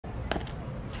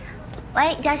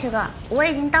喂，嘉许哥，我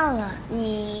已经到了，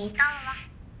你到了吗？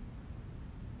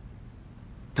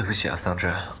对不起啊，桑稚，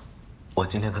我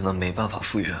今天可能没办法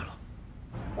赴约了。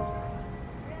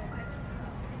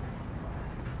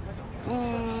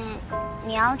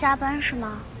你要加班是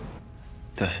吗？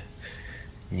对，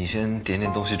你先点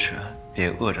点东西吃，别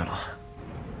饿着了。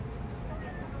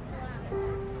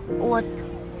我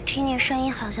听你声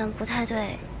音好像不太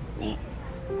对，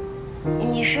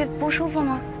你是不舒服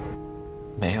吗？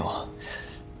没有。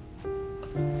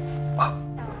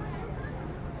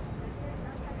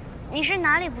你是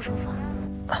哪里不舒服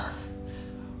啊？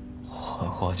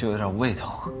我就有点胃疼，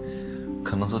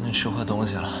可能昨天吃坏东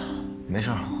西了。没事，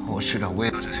我吃点胃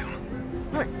药就行了。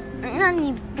不是，那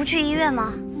你不去医院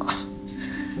吗？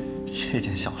这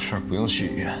件小事不用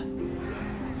去医院。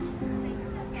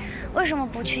为什么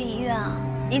不去医院啊？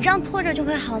你这样拖着就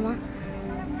会好吗？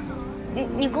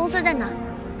你公司在哪？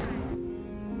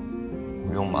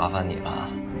不用麻烦你了，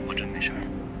我真没事。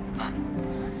啊？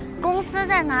公司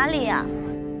在哪里呀？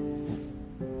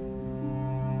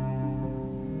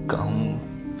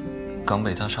港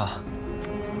北大厦。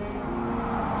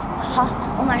好，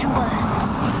我马上过来。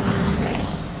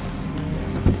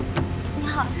你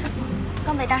好，师傅，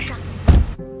港北大厦。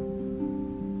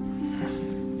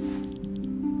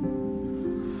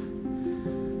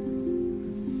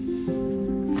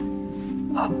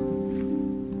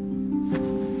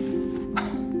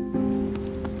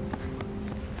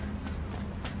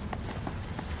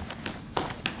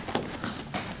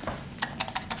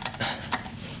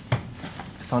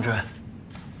桑稚。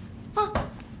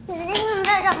你怎么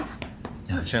在这儿？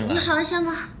呀，真来。你好一些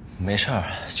吗？没事儿，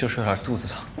就是有点肚子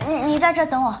疼。你在这儿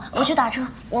等我，我去打车，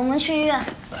我们去医院。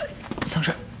桑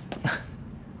稚，我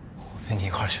陪你一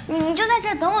块儿去。你就在这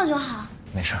儿等我就好。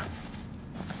没事儿。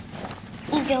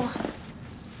你给我，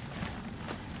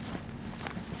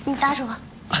你搭着我。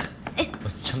哎，我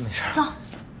真没事儿。走，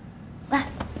来，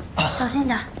小心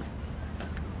点。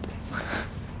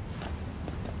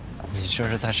你这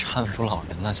是在搀扶老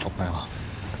人呢，小朋友。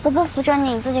我不扶着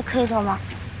你，你自己可以走吗？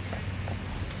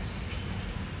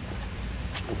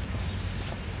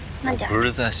慢点。不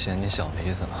是在嫌你小的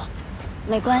意思吗？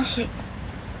没关系，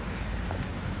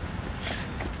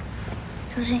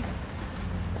小心。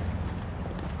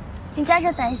你在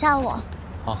这等一下我。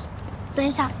好。等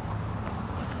一下。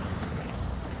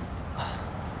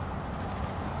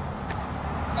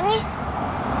你。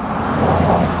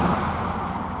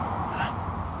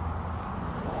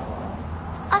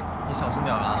你小心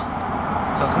点啊！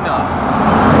小心点。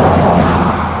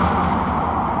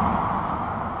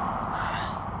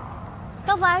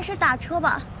要不还是打车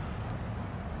吧？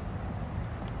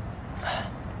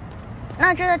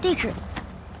那这的地址。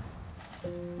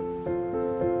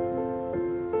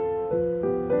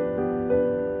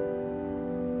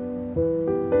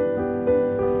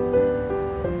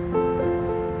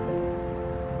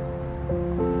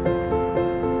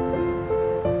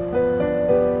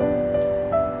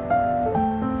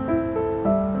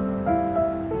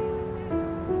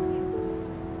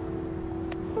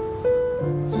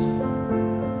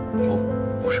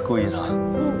不是故意的。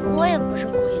我也不是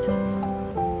故意的。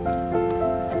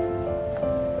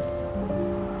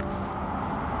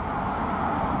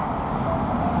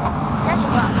嘉许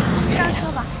哥，上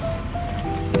车吧。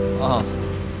啊。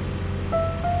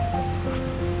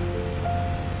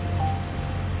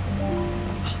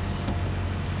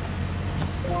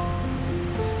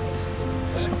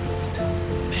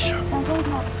没事。小心点。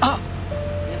啊。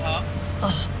你好。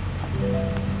啊。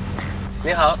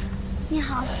你好。你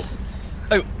好。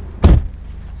哎呦，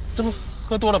这不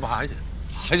喝多了吧？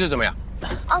还是怎么样？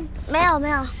哦，没有没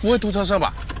有。不会吐车上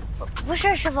吧？不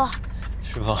是，师傅。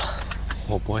师傅，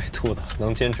我不会吐的，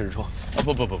能坚持住。啊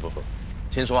不，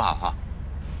先说好哈，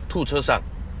吐车上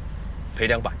赔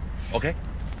200 ，OK？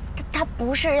他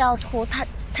不是要吐，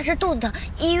他是肚子疼，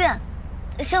医院，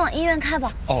先往医院开吧。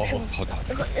哦，好的。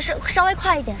稍微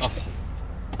快一点。哦。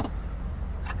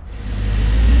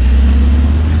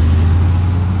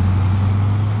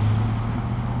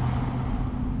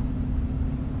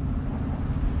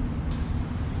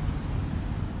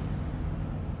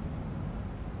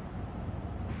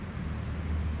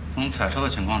从彩超的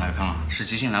情况来看啊，是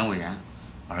急性阑尾炎，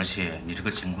而且你这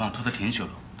个情况拖得挺久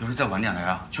了，要是再晚点来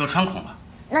啊，就要穿孔了。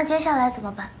那接下来怎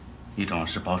么办？一种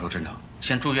是保守治疗，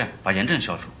先住院把炎症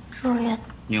消除；住院。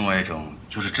另外一种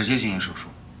就是直接进行手术。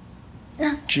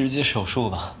那直接手术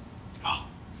吧。